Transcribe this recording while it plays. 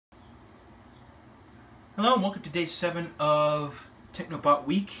Hello and welcome to day 7 of Technobot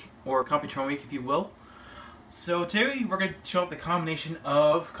Week, or Computron Week if you will. So today we're going to show off the combination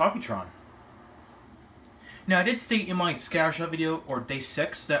of Computron. Now I did state in my Scattershot video, or day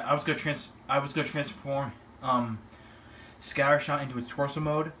 6, that I was going to transform Scattershot into its torso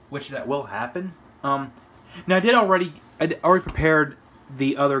mode, which that will happen. Now I'd already prepared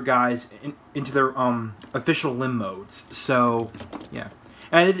the other guys into their official limb modes, so yeah.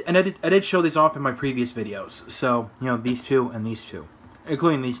 And I did show these off in my previous videos. So, you know, these two and these two.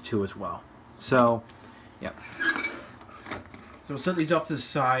 Including these two as well. So, yeah. So we'll set these off to the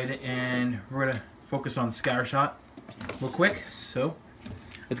side and we're going to focus on Scattershot real quick. So,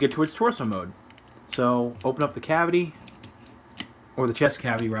 let's get towards torso mode. So, open up the cavity, or the chest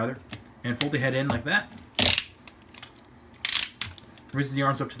cavity rather, and fold the head in like that. Raise the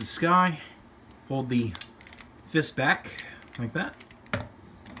arms up to the sky. Fold the fist back like that.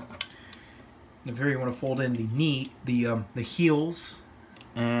 And here you want to fold in the knee, the heels,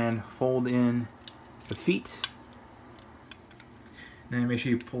 and fold in the feet. And make sure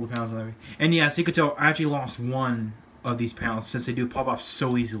you pull the panels and everything. And yeah, so you could tell I actually lost one of these panels since they do pop off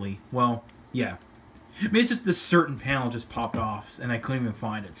so easily. Well, yeah. I mean, it's just this certain panel just popped off, and I couldn't even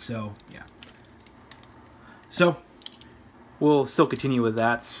find it. So yeah. So we'll still continue with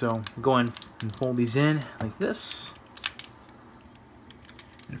that. So go ahead and fold these in like this.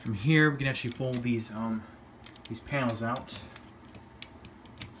 And from here, we can actually fold these panels out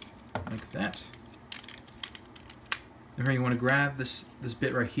like that. And here you want to grab this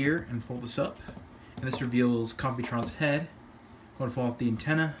bit right here and fold this up, and this reveals Computron's head. Go to fold off the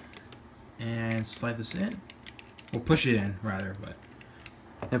antenna and slide this in, or push it in rather, but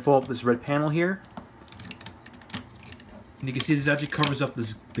and fold up this red panel here. And you can see this actually covers up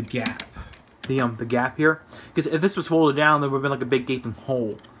the gap. The gap here, because if this was folded down, there would have been like a big gaping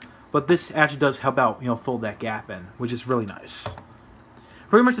hole. But this actually does help out, you know, fold that gap in, which is really nice.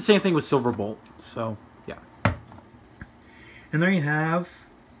 Pretty much the same thing with Silverbolt. So yeah. And there you have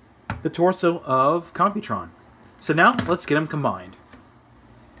the torso of Computron. So now let's get them combined.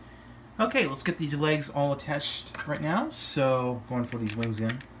 Okay, let's get these legs all attached right now. So going for these wings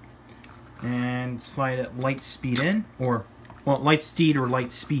in, and slide it light speed in, or well, light steed or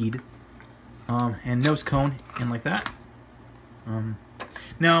light speed. And nose cone in like that.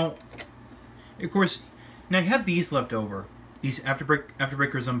 Now, of course, now you have these left over. These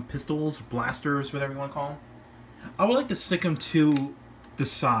afterbreakers, pistols, blasters, whatever you want to call them. I would like to stick them to the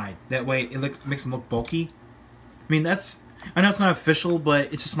side. That way, it makes them look bulky. I mean, I know it's not official,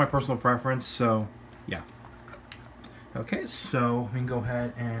 but it's just my personal preference. So, yeah. Okay, so we can go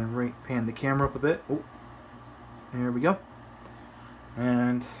ahead and pan the camera up a bit. Oh, there we go.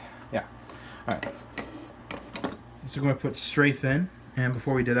 And yeah. Alright, so we're going to put strafe in, and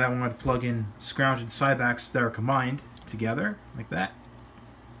before we do that, I want to plug in scrounge and side backs that are combined together, like that.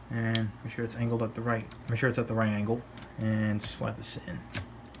 And make sure it's angled at the right, make sure it's at the right angle, and slide this in.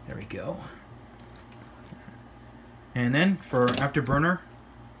 There we go. And then for afterburner,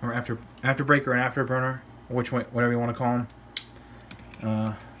 or afterbreaker and afterburner, or whatever you want to call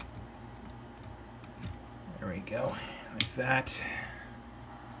them. There we go, like that.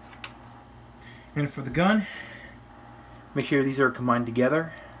 And for the gun, make sure these are combined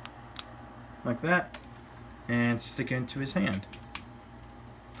together, like that, and stick it into his hand.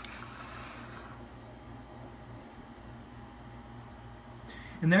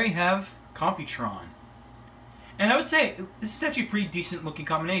 And there you have Computron. And I would say this is actually a pretty decent looking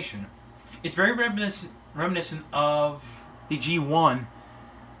combination. It's very reminiscent of the G1,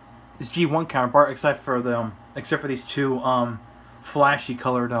 this G1 counterpart, except for these two flashy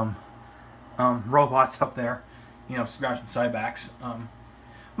colored robots up there, you know, scratching side backs.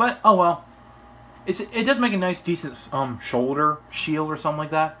 But oh well, it does make a nice, decent shoulder shield or something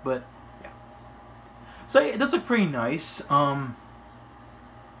like that. But yeah, so it does look pretty nice.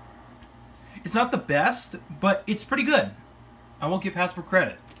 It's not the best, but it's pretty good. I will give Hasbro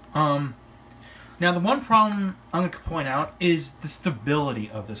credit. Now the one problem I'm going to point out is the stability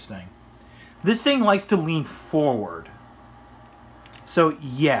of this thing. This thing likes to lean forward. So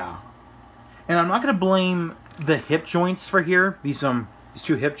yeah. And I'm not going to blame the hip joints for here, these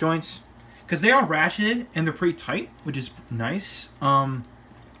two hip joints, because they are ratcheted and they're pretty tight, which is nice. Yeah,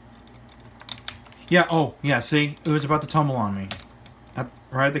 oh, yeah, see, it was about to tumble on me.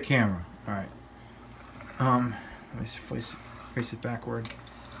 Right at the camera. Alright. Let me face it backward.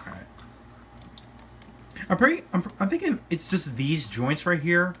 Alright. I'm thinking it's just these joints right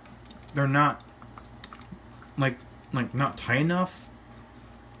here. They're not, like not tight enough.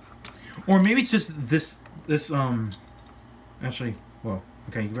 Or maybe it's just this actually, whoa,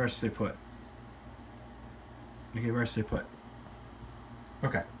 okay, you better stay put. Okay, where stay put.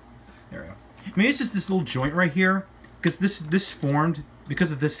 Okay, there we go. Maybe it's just this little joint right here, because this formed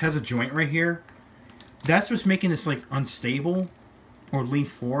because of this has a joint right here. That's what's making this like unstable or lean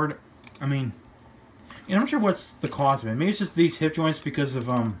forward. I mean, and I'm not sure what's the cause of it. Maybe it's just these hip joints because of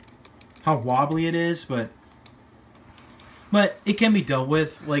how wobbly it is, but it can be dealt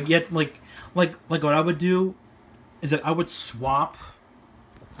with. Like like what I would do is that I would swap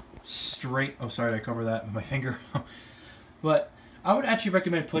straight. Oh, sorry, did I cover that with my finger. But I would actually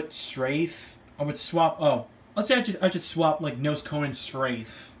recommend put strafe. I would swap. Oh, let's say I just swap like nose cone and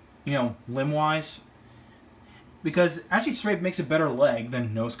strafe. You know, limb wise, because actually strafe makes a better leg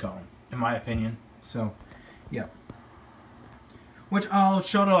than nose cone, in my opinion. So, yeah. Which I'll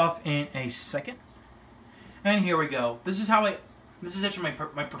show it off in a second. And here we go. This is how this is actually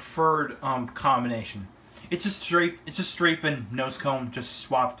my preferred combination. It's just strafe and nose cone, just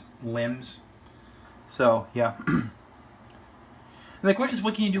swapped limbs. So yeah. And the question is,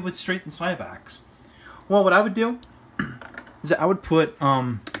 what can you do with straight and side backs? Well, what I would do is that I would put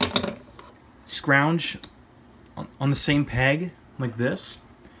scrounge on the same peg like this,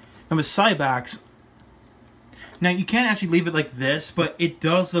 and with side backs. Now you can't actually leave it like this, but it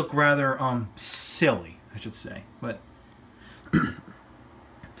does look rather silly, I should say. But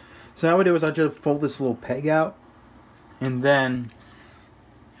so what I would do is I'd just fold this little peg out, and then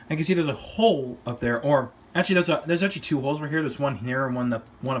I can see there's a hole up there, or actually there's actually two holes right here. There's one here and one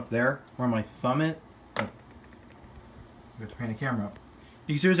up there where my thumb is. Oh. I got to pan the camera up.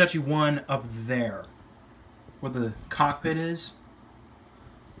 You can see there's actually one up there where the cockpit is.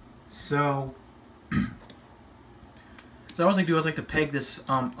 So I always like to do is like to peg this.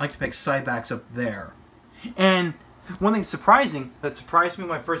 I like to peg side backs up there. And one thing surprising that surprised me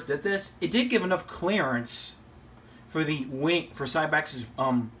when I first did this, it did give enough clearance for the wing for side backs'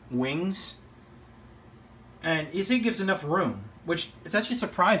 wings, and it gives enough room, which is actually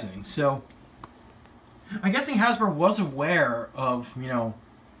surprising. So I'm guessing Hasbro was aware of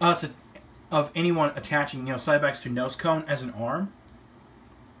of anyone attaching side backs to nose cone as an arm,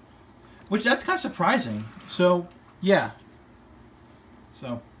 which that's kind of surprising. So yeah.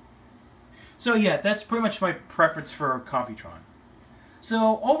 So yeah, that's pretty much my preference for Computron.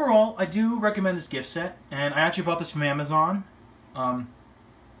 So overall, I do recommend this gift set, and I actually bought this from Amazon.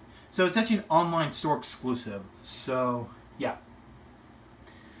 So it's actually an online store exclusive. So yeah.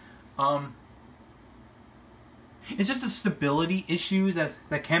 It's just a stability issue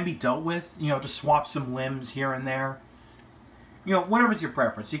that can be dealt with. To swap some limbs here and there. Whatever's your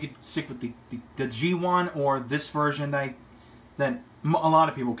preference. You could stick with the G1 or this version that a lot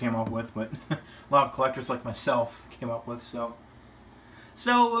of people came up with, but a lot of collectors like myself came up with. So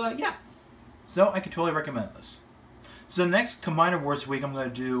yeah. So I could totally recommend this. So the next Combiner Wars week I'm going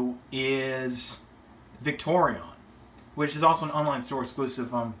to do is Victorion, which is also an online store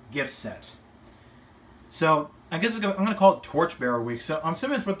exclusive gift set. So I guess I'm going to call it Torchbearer Week. So I'm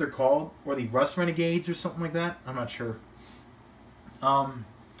assuming that's what they're called, or the Rust Renegades or something like that. I'm not sure.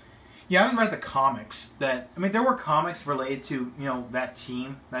 Yeah, I haven't read the comics there were comics related to, that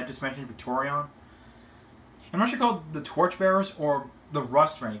team that I just mentioned, Victorion. I'm not sure called the Torchbearers or the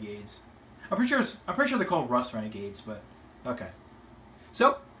Rust Renegades. I'm pretty sure they're called Rust Renegades, but okay.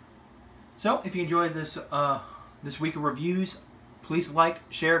 So if you enjoyed this this week of reviews, please like,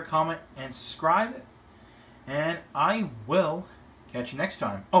 share, comment, and subscribe. And I will catch you next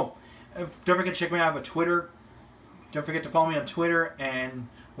time. Oh, don't forget to check me out on Twitter. Don't forget to follow me on Twitter and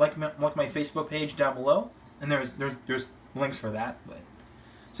like my Facebook page down below. And there's links for that.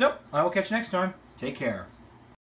 So I will catch you next time. Take care.